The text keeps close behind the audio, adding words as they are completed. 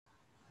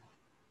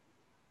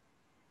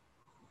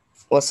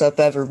What's up,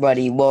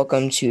 everybody?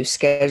 Welcome to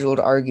Scheduled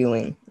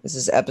Arguing. This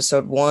is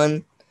episode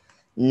 1.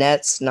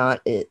 Nets,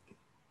 not it.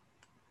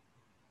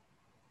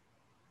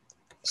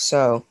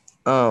 So,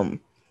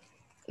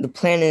 the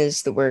plan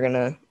is that we're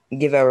gonna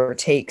give our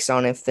takes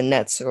on if the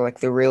Nets are like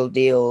the real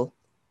deal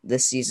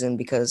this season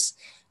because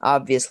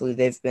obviously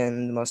they've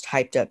been the most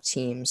hyped up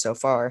team so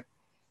far,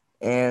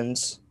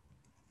 and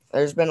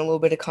there's been a little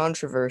bit of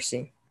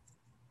controversy.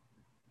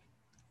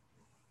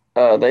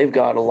 They've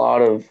got a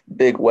lot of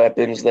big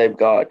weapons. They've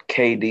got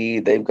KD,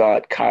 they've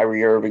got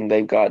Kyrie Irving,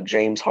 they've got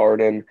James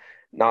Harden,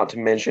 not to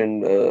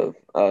mention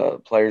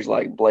players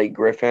like Blake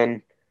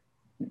Griffin,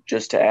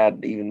 just to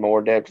add even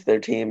more depth to their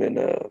team,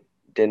 and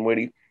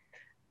Dinwiddie.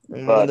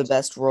 And one of the But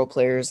best role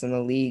players in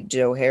the league,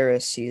 Joe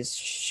Harris, he's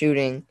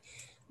shooting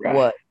right,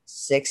 what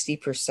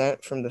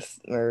 60%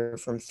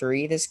 from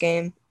three this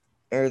game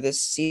or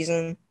this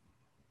season.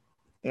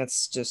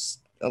 That's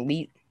just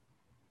elite.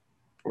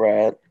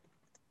 right.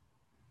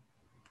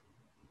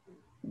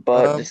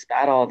 But Um,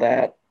 despite all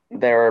that,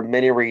 there are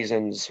many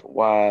reasons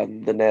why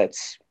the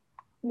Nets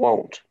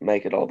won't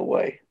make it all the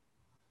way.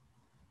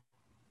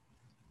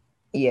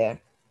 yeah.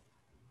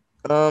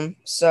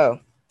 So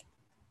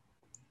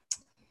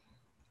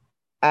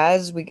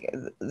as we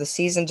the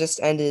season just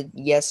ended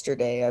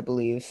yesterday, I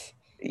believe,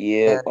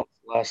 Yeah, and both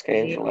last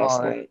games they from last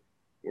are night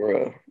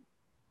were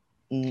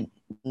n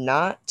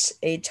not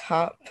a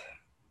top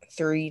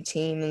three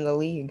team in the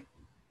league.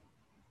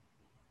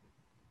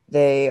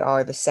 They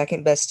are the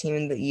second best team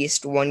in the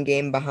East, one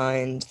game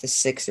behind the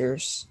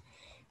Sixers.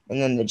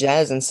 And then the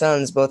Jazz and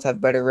Suns both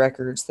have better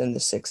records than the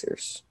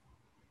Sixers.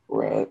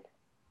 right.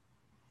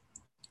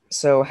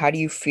 So how do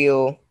you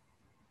feel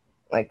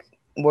like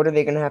what are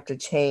they going to have to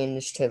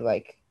change to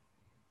like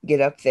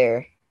get up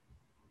there?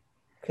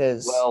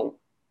 Cuz Well,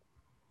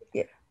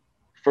 yeah.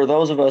 for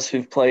those of us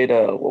who've played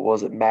what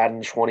was it,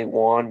 Madden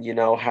 21, you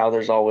know how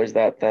there's always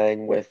that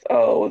thing with,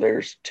 oh,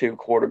 there's two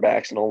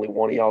quarterbacks and only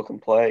one of y'all can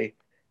play.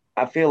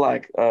 I feel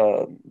like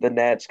the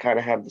Nets kind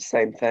of have the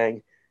same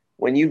thing.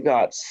 When you've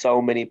got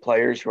so many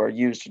players who are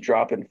used to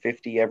dropping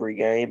 50 every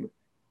game,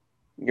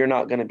 you're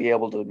not going to be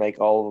able to make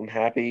all of them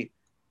happy.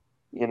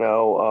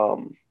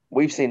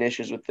 We've seen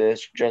issues with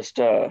this, just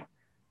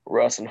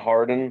Russ and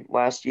Harden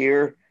last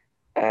year,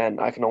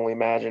 and I can only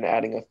imagine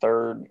adding a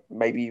third,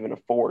 maybe even a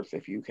fourth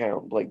if you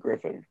count Blake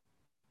Griffin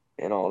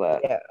and all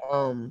that. Yeah,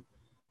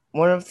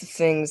 one of the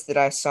things that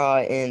I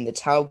saw in the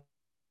Tau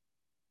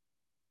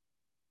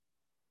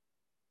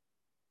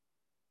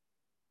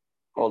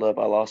Hold up,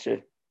 I lost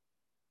you.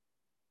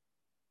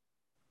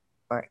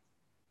 all right,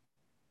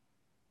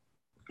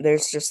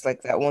 there's just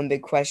like that one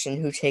big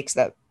question, who takes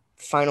that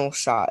final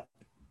shot?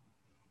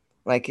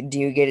 Like, do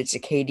you get it to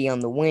KD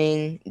on the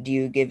wing? Do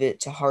you give it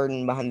to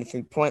Harden behind the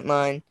 3-point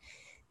line?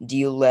 Do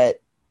you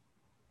let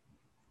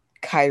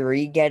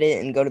Kyrie get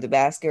it and go to the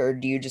basket, or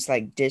do you just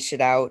like dish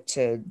it out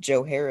to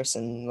Joe Harris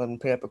and let him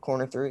put up a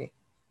corner three?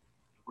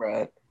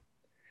 Right.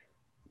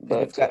 Because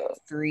we've But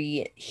got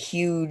three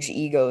huge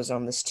egos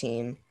on this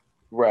team.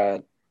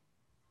 right.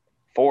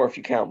 Four if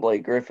you count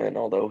Blake Griffin,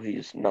 although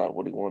he's not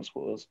what he once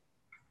was.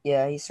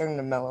 Yeah, he's starting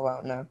to mellow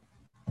out now.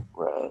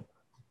 Right.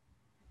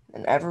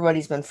 And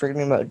everybody's been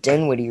forgetting about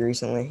Dinwiddie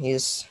recently.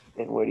 He's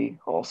Dinwiddie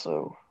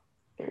also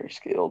very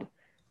skilled.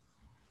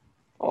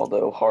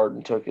 Although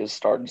Harden took his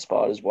starting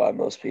spot is why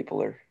most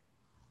people are.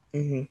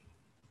 hmm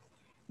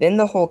Then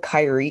the whole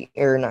Kyrie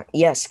or not,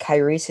 yes,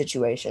 Kyrie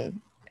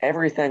situation.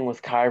 Everything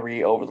with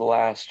Kyrie over the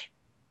last,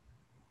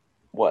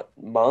 what,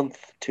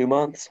 month, 2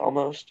 months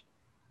almost,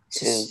 It's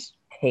just is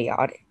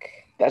chaotic.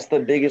 that's the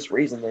biggest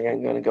reason they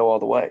ain't going to go all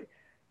the way.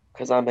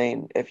 Because, I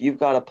mean, if you've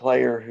got a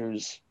player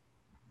who's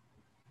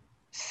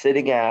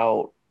sitting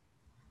out,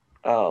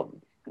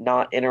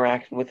 not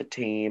interacting with the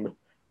team,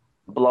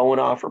 blowing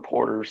off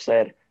reporters,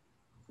 said,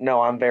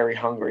 no, I'm very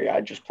hungry.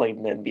 I just played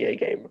an NBA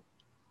game.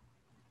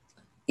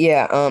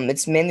 Yeah,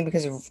 it's mainly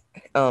because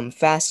of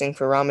fasting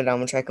for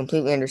Ramadan, which I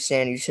completely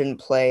understand. You shouldn't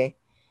play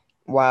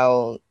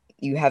while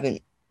you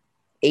haven't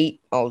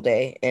ate all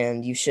day,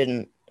 and you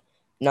shouldn't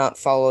not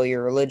follow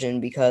your religion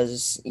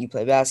because you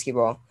play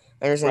basketball.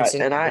 I understand Right.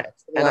 And I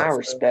sitting and I out for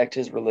respect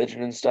his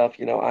religion and stuff,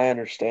 I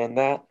understand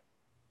that.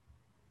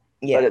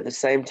 But yeah, at the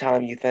same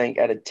time, you think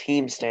at a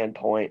team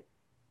standpoint,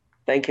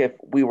 think if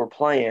we were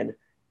playing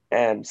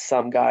and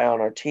some guy on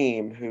our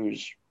team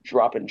who's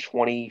dropping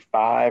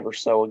 25 or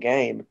so a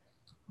game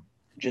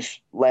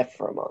just left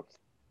for a month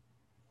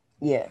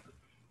yeah,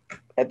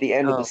 at the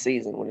end of the um,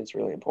 season when it's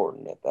really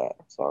important at that.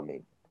 So, I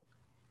mean,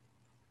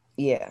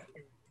 yeah.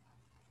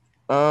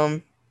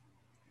 Um,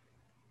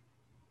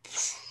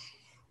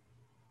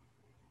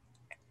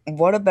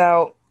 what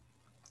about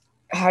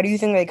how do you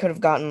think they could have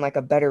gotten like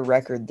a better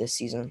record this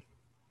season?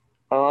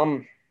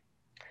 um,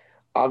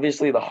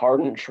 obviously the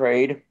Harden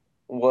trade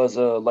was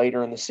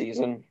later in the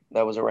season.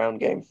 That was around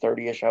game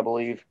 30-ish, I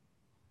believe.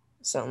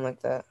 Something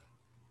like that.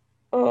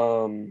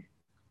 Um,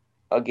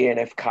 Again,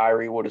 if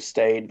Kyrie would have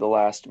stayed the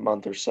last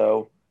month or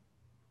so,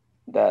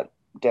 that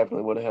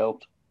definitely would have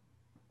helped.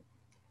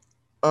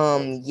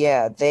 But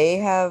Yeah, they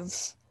have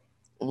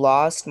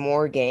lost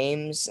more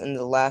games in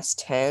the last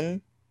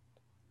 10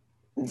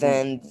 Hmm.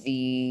 than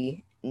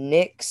the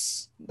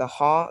Knicks, the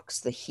Hawks,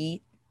 the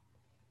Heat,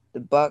 the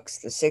Bucks,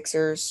 the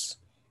Sixers,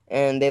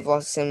 and they've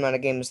lost the same amount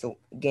of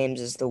games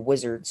as the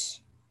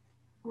Wizards.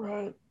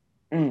 Right.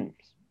 Mm,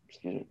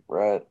 excuse me.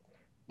 Right.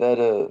 That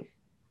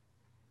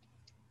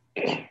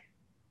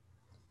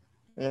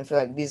And I feel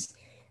like the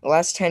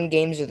last 10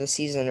 games of the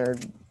season are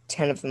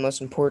 10 of the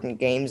most important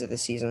games of the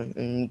season,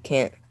 and you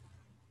can't.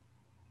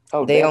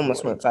 oh, They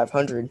almost definitely. went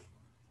 500.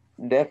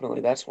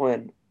 Definitely. That's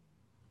when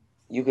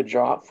you could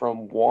drop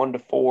from 1 to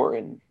 4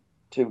 in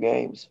 2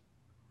 games,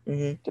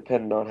 Hmm.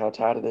 depending on how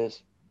tight it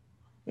is.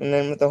 And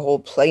then with the whole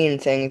play-in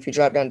thing, if you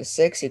drop down to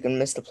 6, you can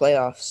miss the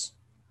playoffs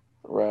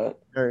Right.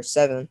 or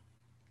 7.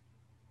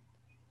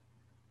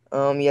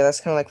 Yeah,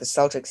 that's kind of like the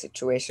Celtics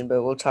situation,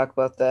 but we'll talk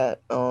about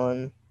that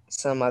on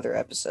some other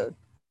episode.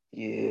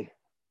 Yeah.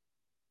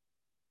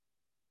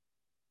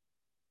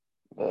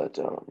 But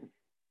hold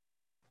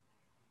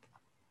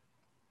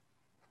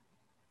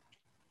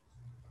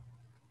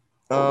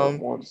up Um,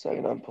 1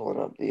 second. I'm pulling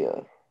up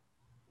the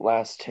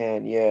last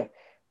 10. Yeah.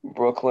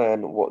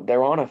 Brooklyn,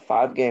 they're on a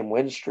 5 game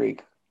win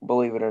streak,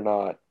 believe it or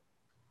not.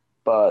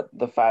 But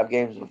the 5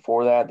 games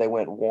before that, they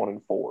went 1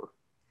 and 4.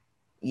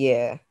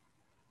 yeah,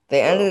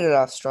 they ended So, it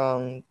off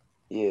strong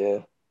yeah.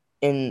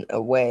 in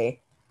a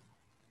way.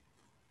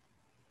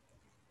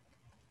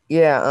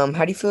 Yeah,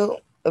 how do you feel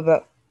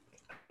about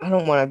I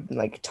don't want to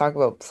like talk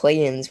about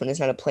play-ins when it's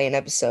not a play-in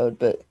episode,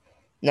 but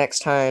next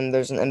time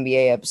there's an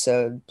NBA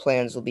episode,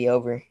 play-ins will be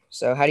over.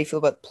 So how do you feel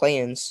about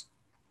play-ins?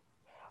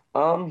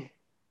 Um,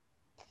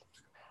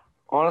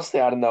 Honestly,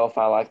 I don't know if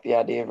I like the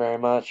idea very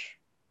much.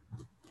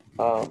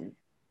 Um,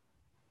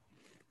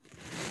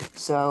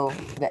 So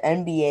the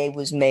NBA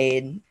was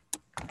made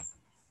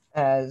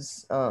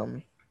as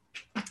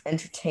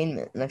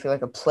entertainment, and I feel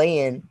like a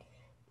play-in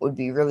would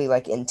be really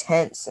like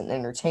intense and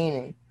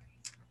entertaining.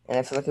 And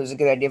I feel like it was a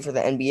good idea for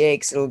the NBA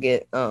because it'll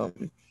get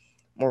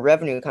more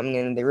revenue coming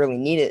in, and they really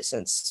need it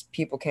since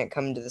people can't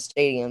come into the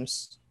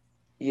stadiums.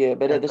 yeah,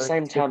 but And I at the feel like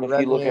same it's good time, for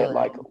if you look revenue at and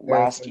like it'll be very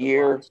last fun to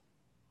year, watch.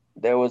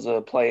 there was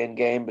a play-in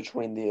game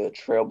between the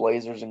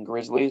Trailblazers and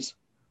Grizzlies.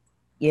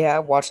 Yeah, I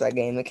watched that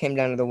game. It came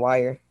down to the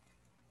wire.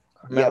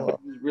 Yeah, but it Carmelo.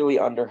 was really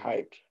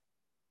underhyped.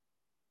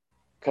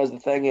 Because the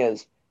thing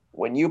is,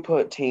 when you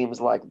put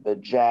teams like the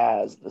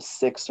Jazz, the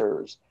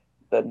Sixers,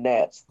 the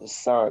Nets, the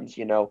Suns,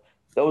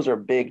 those are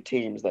big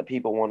teams that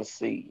people want to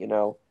see.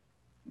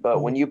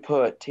 But when Mhm. you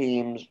put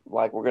teams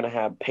like we're going to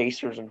have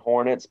Pacers and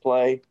Hornets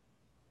play,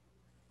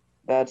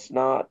 that's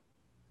not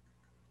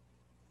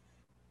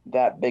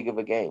that big of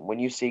a game. When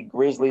you see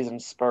Grizzlies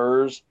and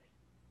Spurs,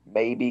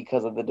 maybe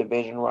because of the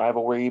division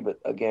rivalry, but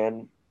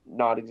again,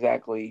 not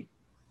exactly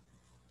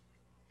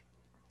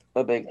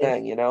a big If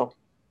thing.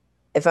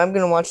 if I'm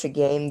gonna watch a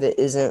game that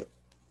isn't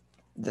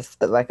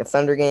like a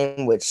Thunder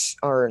game, which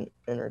are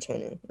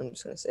entertaining, I'm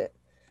just gonna say it.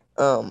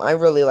 I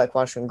really like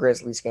watching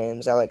Grizzlies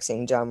games. I like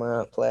seeing John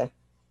Morant play.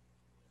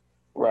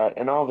 Right.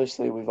 And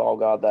obviously, we've all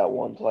got that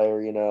one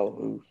player,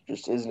 who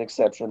just is an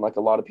exception. Like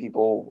a lot of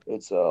people,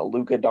 it's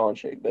Luka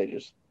Doncic. They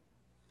just,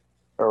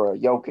 or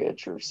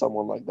Jokic or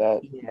someone like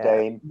that. Yeah,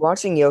 Dame.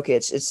 watching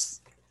Jokic,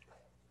 it's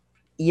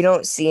you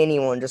don't see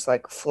anyone just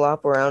like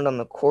flop around on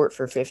the court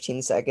for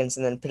 15 seconds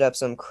and then put up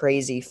some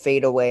crazy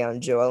fadeaway on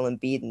Joel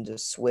Embiid and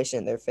just swish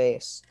in their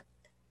face.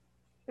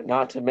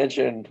 Not to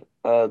mention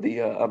the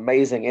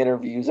amazing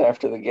interviews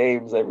after the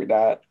games every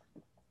night.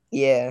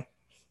 Yeah.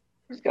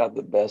 He's got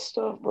the best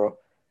stuff, bro.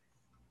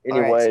 All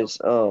right.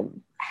 So,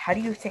 Anyways, how do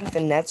you think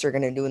the Nets are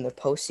gonna do in the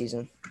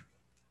postseason?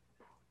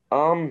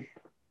 um,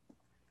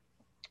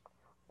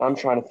 I'm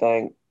trying to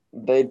think.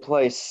 They'd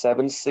play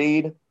 7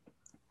 seed,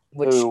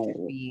 Which could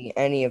who be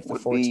any of the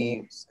would four be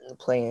teams in the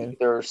play-in.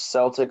 either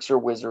Celtics or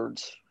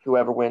Wizards,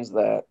 whoever wins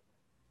that.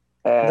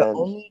 The And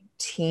only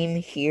team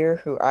here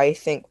who I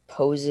think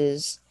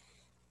poses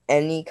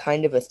any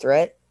kind of a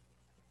threat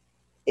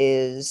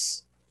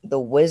is the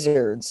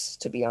Wizards,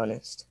 to be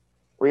honest.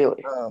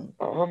 really, Um,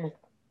 um, I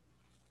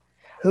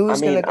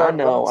who's mean, gonna I guard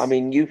know. I Russ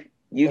mean, you've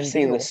and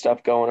seen this Beal?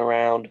 stuff going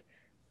around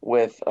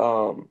with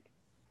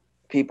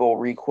people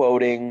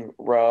requoting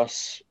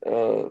Russ,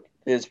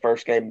 his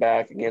first game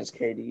back against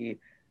KD.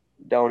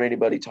 Don't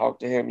anybody talk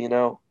to him.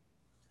 Yeah.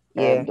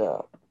 And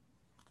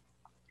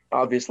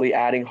obviously,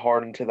 adding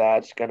Harden to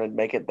that's going to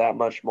make it that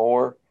much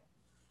more.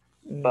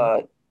 Mm,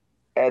 But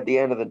at the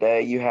end of the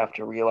day, you have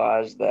to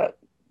realize that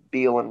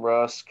Beal and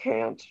Russ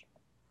can't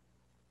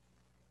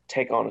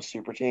take on a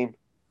super team.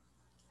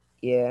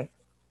 yeah.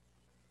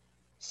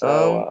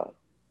 So, Um,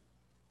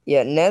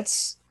 yeah,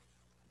 Nets,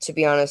 to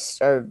be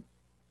honest, are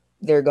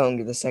they're going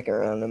to the second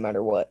round no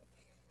matter what.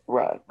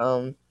 right.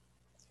 Um,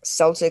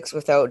 Celtics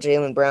without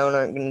Jalen Brown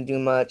aren't gonna do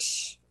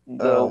much.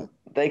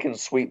 They can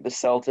sweep the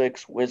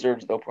Celtics.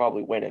 Wizards, they'll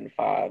probably win in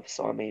 5.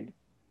 So, I mean,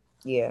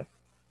 Yeah.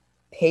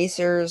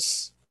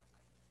 Pacers,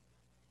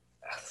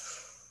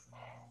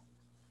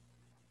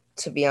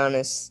 to be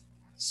honest,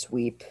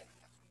 sweep.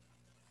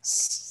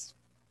 S-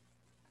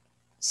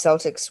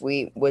 Celtics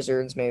sweep,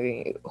 Wizards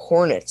maybe.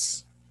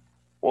 Hornets.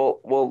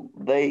 well,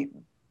 they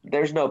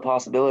there's no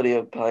possibility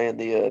of playing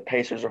the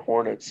Pacers or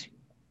Hornets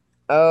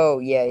Oh,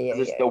 yeah, yeah,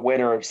 because it's yeah. the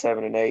winner of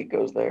 7 and 8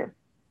 goes there.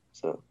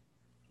 So,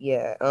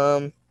 Yeah.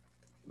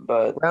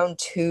 but Round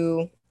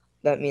two,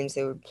 that means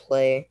they would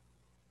play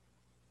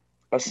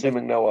the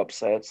assuming no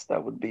upsets,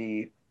 that would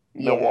be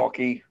yeah,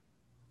 Milwaukee.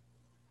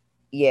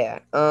 yeah.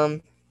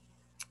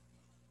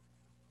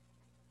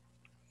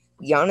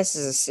 Giannis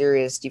is a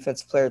serious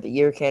defensive player of the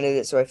year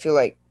candidate, so I feel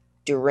like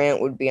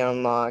Durant would be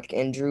on lock,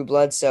 and Drew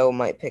Bledsoe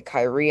might pick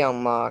Kyrie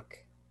on lock.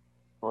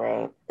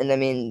 Right. And I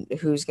mean,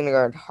 who's gonna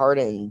guard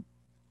Harden?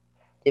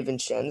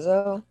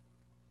 DiVincenzo?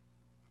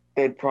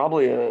 They'd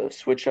probably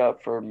switch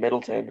up for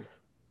Middleton.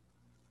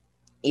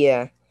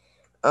 Yeah.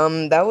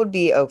 That would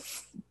be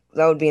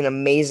an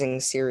amazing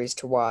series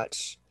to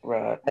watch.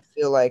 Right. I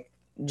feel like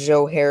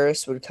Joe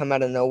Harris would come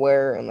out of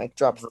nowhere and like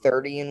drop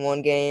 30 in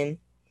one game,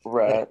 and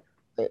Right.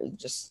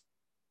 just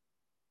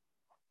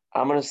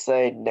I'm gonna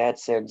say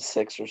Nets in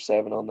 6 or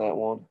 7 on that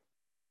one.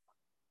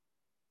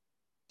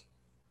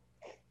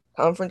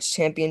 conference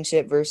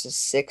championship versus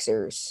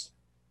Sixers.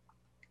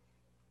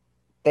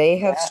 They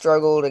have That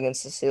struggled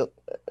against the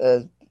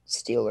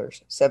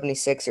Steelers,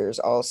 76ers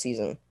all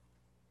season.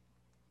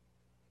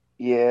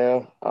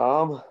 yeah.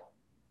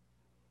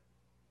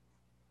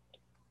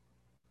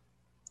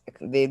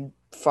 They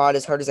fought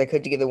as hard as they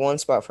could to get the one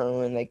spot from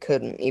him, and they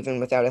couldn't, even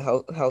without a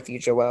healthy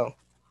Joel.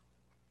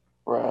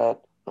 Right.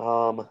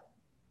 Um,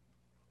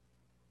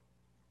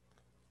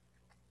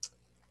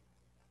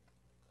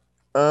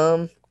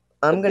 The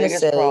I'm gonna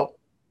biggest say prop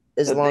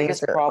as the long as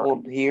biggest they're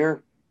problem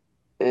here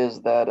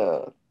is that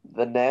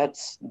the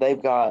Nets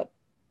they've got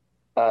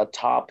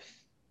top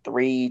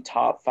 3,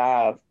 top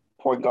 5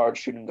 point guard,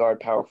 shooting guard,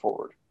 power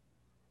forward,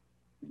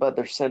 but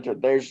their center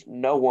there's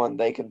no one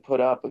they can put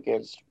up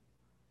against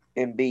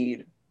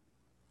Embiid.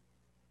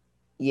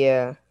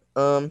 yeah,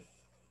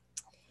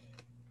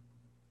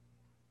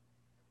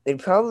 they'd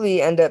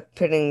probably end up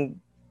putting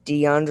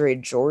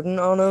DeAndre Jordan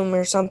on him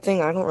or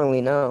something. I don't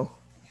really know.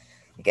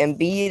 Like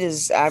Embiid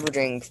is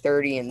averaging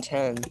 30 and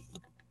 10.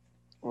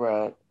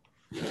 Right.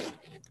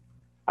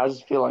 I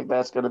just feel like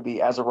that's going to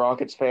be, as a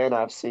Rockets fan,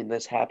 I've seen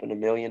this happen a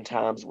million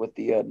times with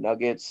the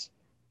Nuggets,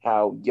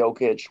 how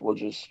Jokic will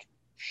just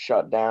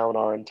shut down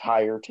our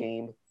entire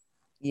team.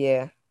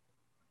 Yeah,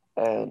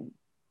 And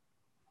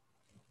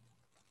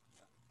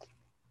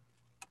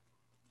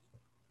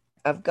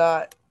I've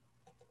got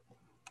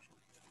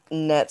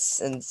Nets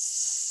and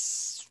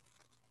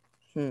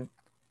hmm,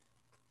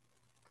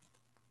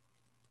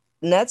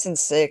 Nets and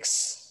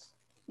six.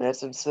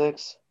 Nets in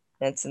 6,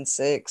 Nets and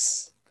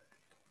six.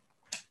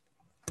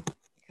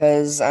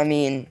 Because I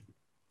mean,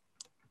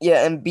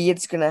 yeah,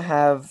 Embiid's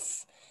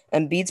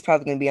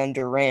probably gonna be on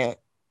Durant,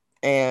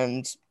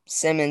 and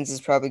Simmons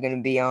is probably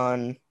gonna be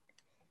on.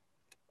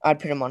 I'd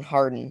put him on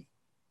Harden.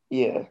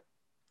 yeah.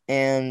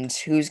 And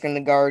who's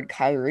gonna guard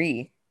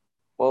Kyrie?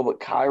 Well, but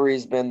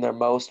Kyrie's been their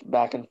most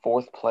back and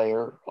forth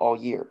player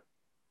all year.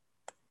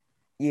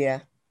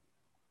 Yeah,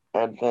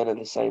 And then at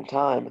the same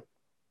time,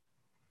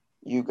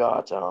 you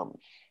got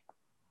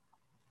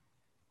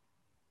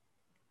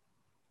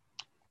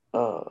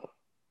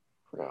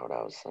forgot what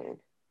I was saying.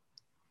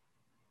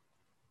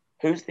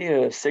 Who's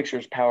the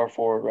Sixers power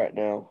forward right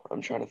now?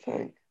 I'm trying to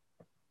think.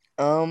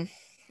 um,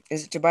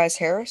 is it Tobias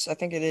Harris? I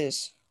think it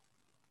is.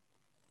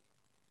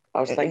 I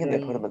was And thinking they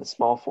put him then in the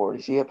small forward.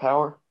 Is he at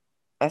power?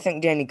 I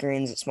think Danny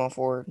Green's at small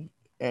forward,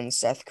 and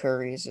Seth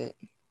Curry is at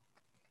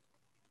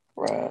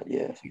Right,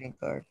 yeah. shooting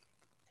guard.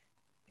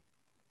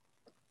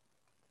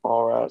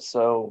 All right,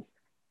 so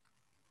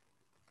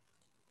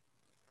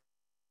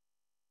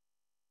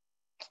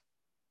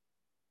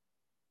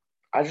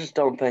I just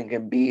don't think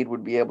Embiid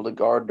would be able to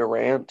guard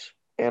Durant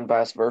and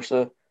vice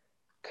versa.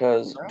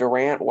 Because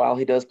Durant, while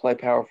he does play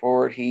power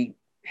forward, he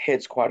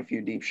hits quite a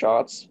few deep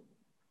shots.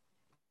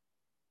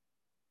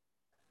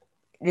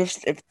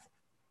 Just if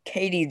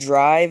KD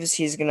drives,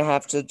 he's gonna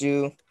have to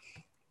draw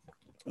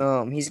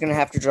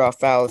a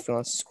foul if he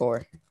wants to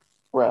score.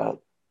 Right. And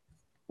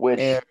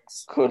Which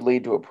could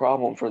lead to a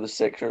problem for the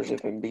Sixers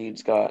if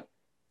Embiid's got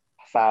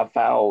 5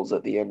 fouls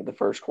at the end of the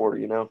first quarter,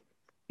 you know?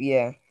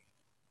 yeah,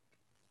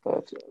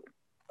 But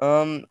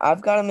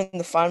I've got him in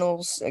the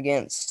finals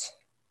against.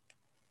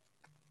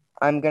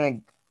 I'm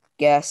gonna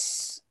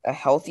guess a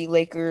healthy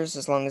Lakers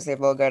as long as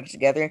they've all got it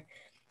together.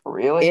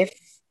 really? If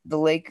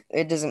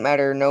it doesn't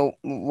matter. No,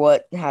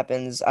 what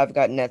happens? I've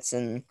got Nets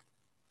and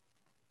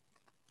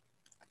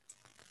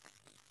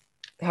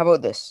how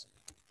about this?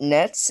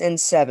 Nets in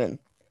seven.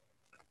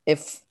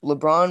 If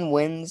LeBron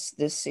wins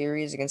this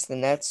series against the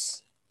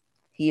Nets,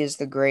 he is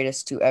the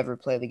greatest to ever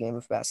play the game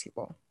of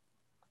basketball.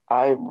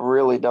 I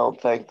really don't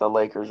think the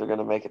Lakers are going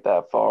to make it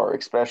that far,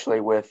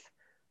 especially with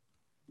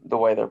the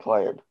way they're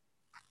playing.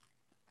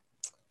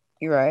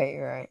 You're right,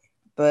 you're right.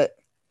 But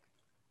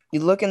you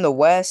look in the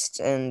West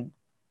and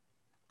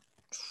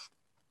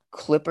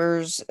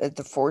Clippers at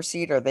the 4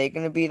 seed, are they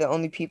going to be the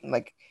only people?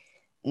 Like,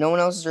 no one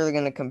else is really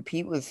going to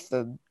compete with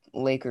the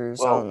Lakers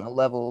on Well, a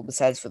level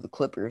besides for the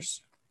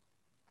Clippers.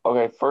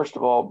 okay, first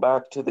of all,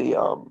 back to the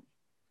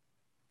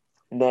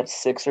Nets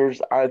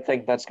Sixers. I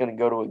think that's going to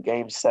go to a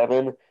game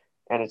seven,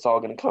 and it's all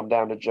going to come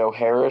down to Joe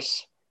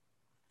Harris.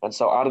 And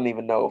so I don't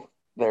even know if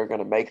they're going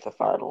to make the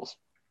finals.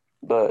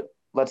 But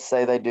let's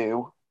say they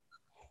do.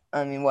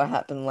 I mean, what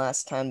happened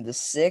last time? The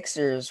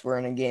Sixers were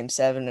in a game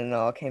seven and it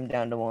all came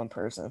down to one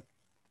person.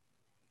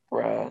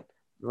 Right.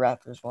 The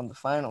Raptors won the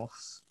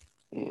finals.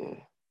 Yeah.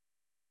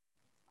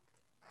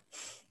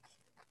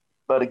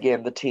 But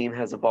again, the team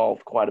has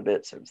evolved quite a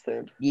bit since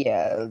then.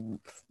 Yeah,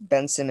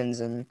 Ben Simmons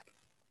and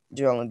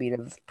Joel Embiid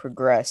have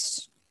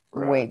progressed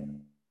Right.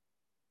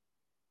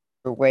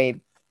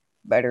 way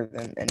better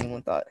than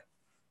anyone thought.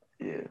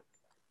 Yeah.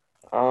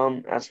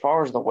 As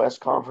far as the West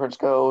Conference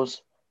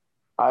goes,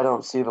 I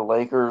don't see the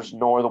Lakers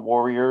nor the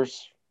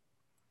Warriors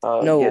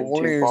No, getting too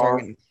Warriors are far.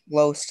 getting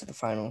close to the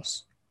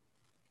finals.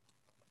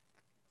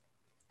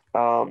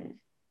 Um,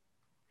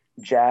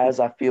 Jazz,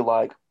 I feel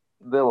like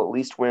they'll at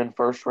least win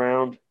first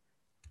round,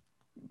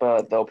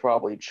 but they'll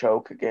probably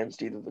choke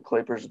against either the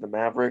Clippers or the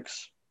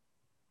Mavericks.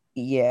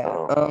 Yeah.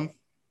 Um,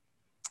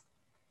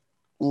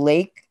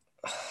 Lake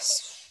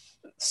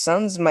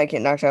Suns might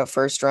get knocked out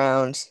first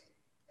round.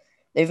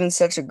 They've been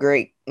such a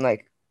great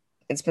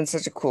it's been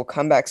such a cool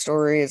comeback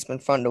story. It's been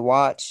fun to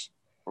watch.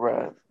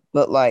 right,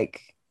 But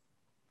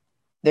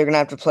they're gonna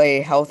have to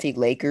play healthy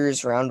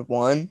Lakers round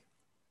one.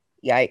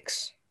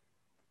 Yikes.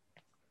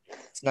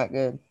 It's not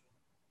good.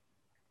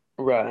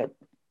 right.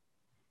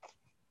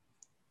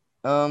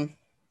 Um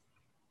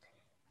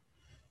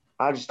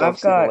I just don't I've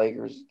see the got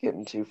Lakers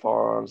getting too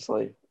far,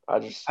 honestly.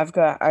 I've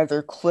got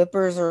either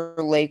Clippers or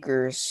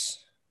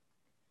Lakers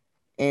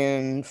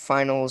in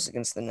finals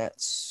against the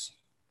Nets.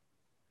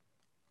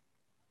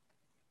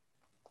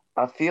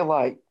 I feel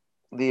like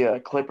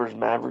the Clippers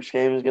Mavericks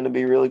game is going to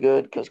be really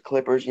good because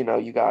Clippers, you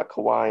got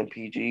Kawhi and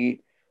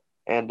PG,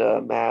 and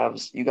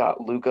Mavs, you got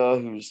Luca,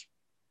 who's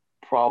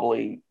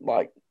probably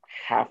like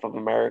half of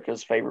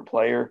America's favorite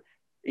player,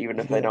 even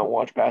if they Yeah. don't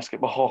watch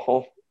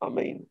basketball. I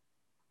mean,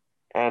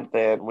 and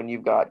then when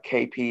you've got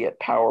KP at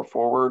power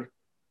forward,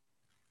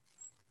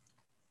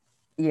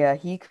 Yeah,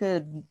 he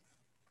could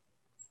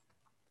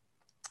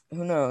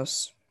who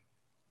knows?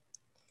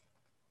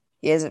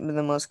 He hasn't been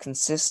the most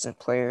consistent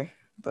player,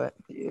 but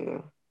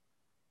yeah,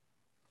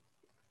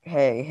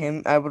 hey,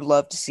 him I would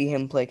love to see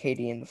him play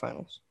KD in the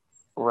finals.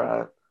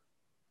 right.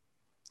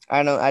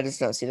 I just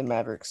don't see the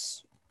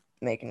Mavericks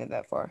making it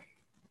that far.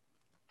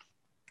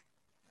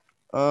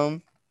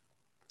 Um,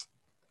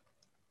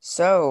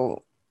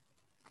 so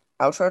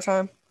outro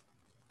time.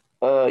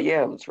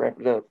 Yeah, let's wrap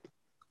it up.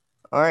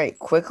 All right,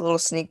 quick little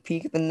sneak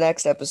peek at the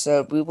next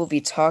episode. We will be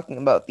talking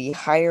about the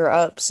higher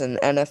ups in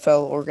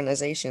NFL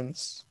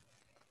organizations.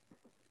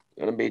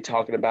 Going to be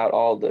talking about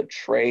all the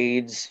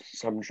trades,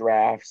 some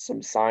drafts,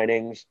 some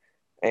signings,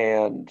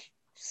 and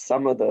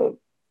some of the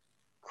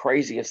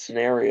craziest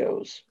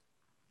scenarios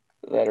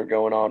that are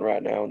going on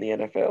right now in the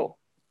NFL.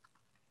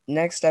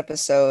 Next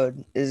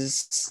episode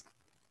is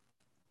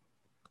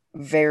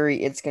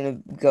it's gonna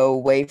go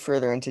way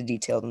further into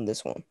detail than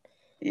this one.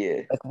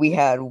 Yeah, Like we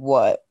had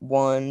what,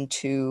 one,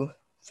 two,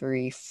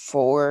 three,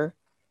 four,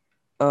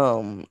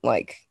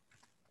 like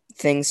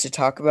things to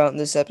talk about in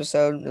this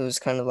episode. It was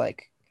kind of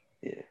like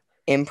yeah,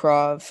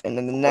 improv. And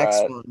then the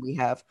next right. one we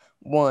have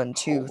one,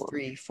 two, Hold on.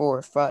 three,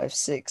 four, five,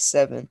 six,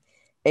 seven,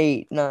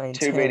 eight, nine,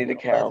 Too 10, many to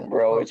count, 11,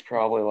 bro. 12. It's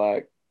probably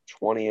like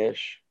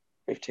 20-ish,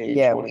 15,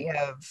 Yeah, we 20.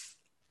 have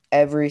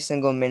every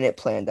single minute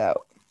planned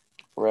out.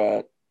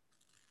 Right.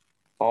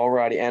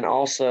 Alrighty. And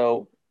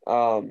also,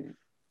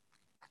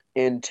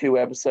 in 2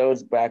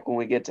 episodes, back when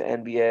we get to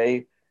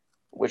NBA,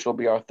 which will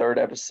be our third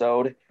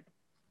episode,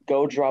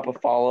 go drop a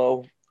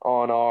follow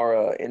on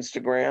our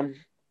Instagram,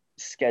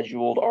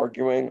 scheduled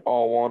arguing,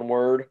 all one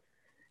word.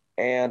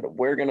 And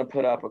we're going to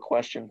put up a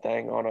question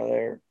thing on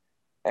there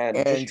and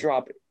just And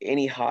drop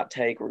any hot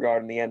take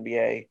regarding the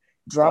NBA.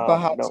 drop a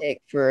hot No,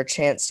 take for a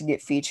chance to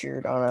get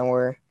featured on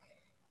our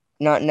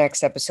not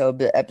next episode,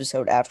 but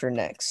episode after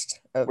next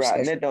of right.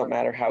 And schedule. it don't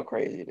matter how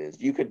crazy it is.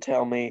 You could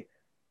tell me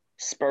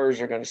Spurs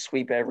are going to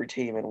sweep every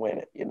team and win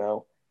it.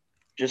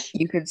 Just,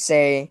 You could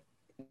say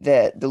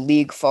that the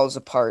league falls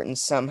apart and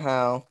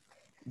somehow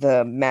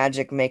the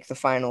Magic make the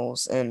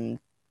finals and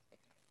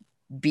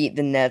beat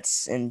the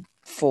Nets in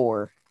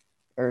four,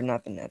 or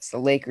not the Nets, the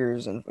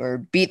Lakers, and or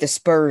beat the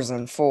Spurs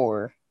in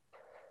four.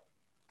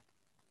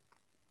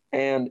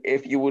 and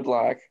if you would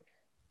like,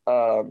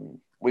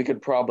 we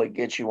could probably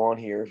get you on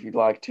here if you'd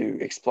like to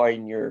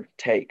explain your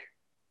take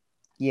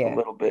a Yeah,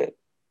 little bit,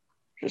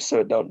 just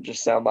so it don't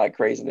just sound like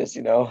craziness.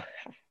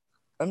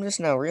 I'm just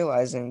now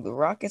realizing the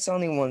Rockets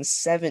only won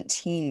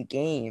 17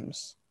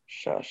 games.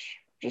 Shush.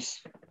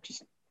 Just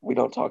we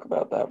don't talk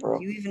about that, Do bro.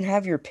 you even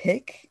have your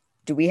pick?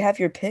 Do we have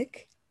your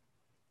pick?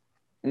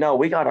 No,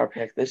 we got our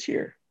pick this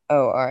year.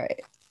 Oh, all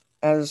right.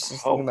 I was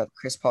just thinking Oh, about the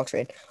Chris Paul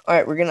trade. All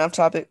right, we're getting off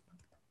topic.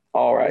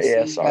 all We'll right. see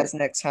Yeah, you sorry. guys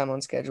next time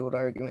on Scheduled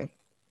Argument.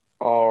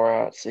 All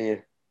right. See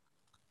you.